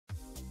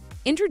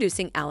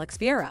Introducing Alex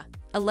Vieira,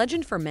 a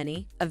legend for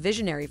many, a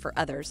visionary for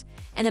others,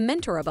 and a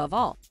mentor above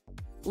all.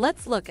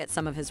 Let's look at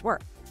some of his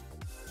work.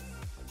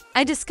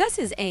 I discuss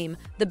his aim,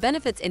 the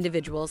benefits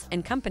individuals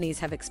and companies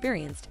have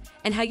experienced,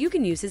 and how you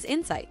can use his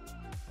insight.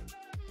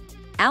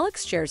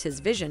 Alex shares his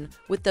vision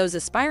with those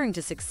aspiring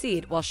to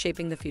succeed while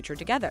shaping the future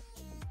together.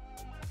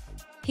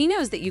 He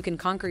knows that you can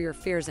conquer your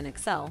fears and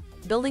excel,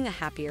 building a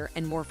happier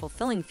and more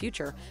fulfilling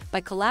future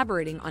by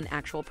collaborating on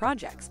actual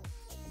projects.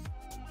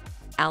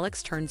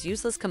 Alex turns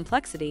useless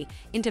complexity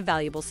into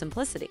valuable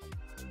simplicity.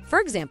 For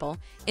example,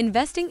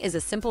 investing is a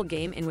simple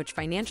game in which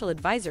financial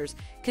advisors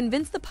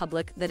convince the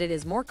public that it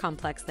is more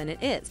complex than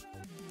it is.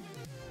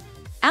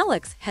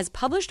 Alex has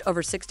published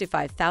over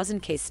 65,000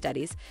 case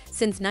studies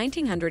since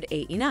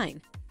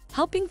 1989,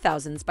 helping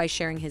thousands by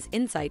sharing his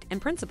insight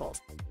and principles.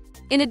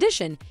 In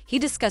addition, he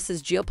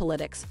discusses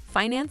geopolitics,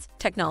 finance,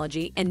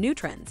 technology, and new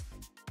trends,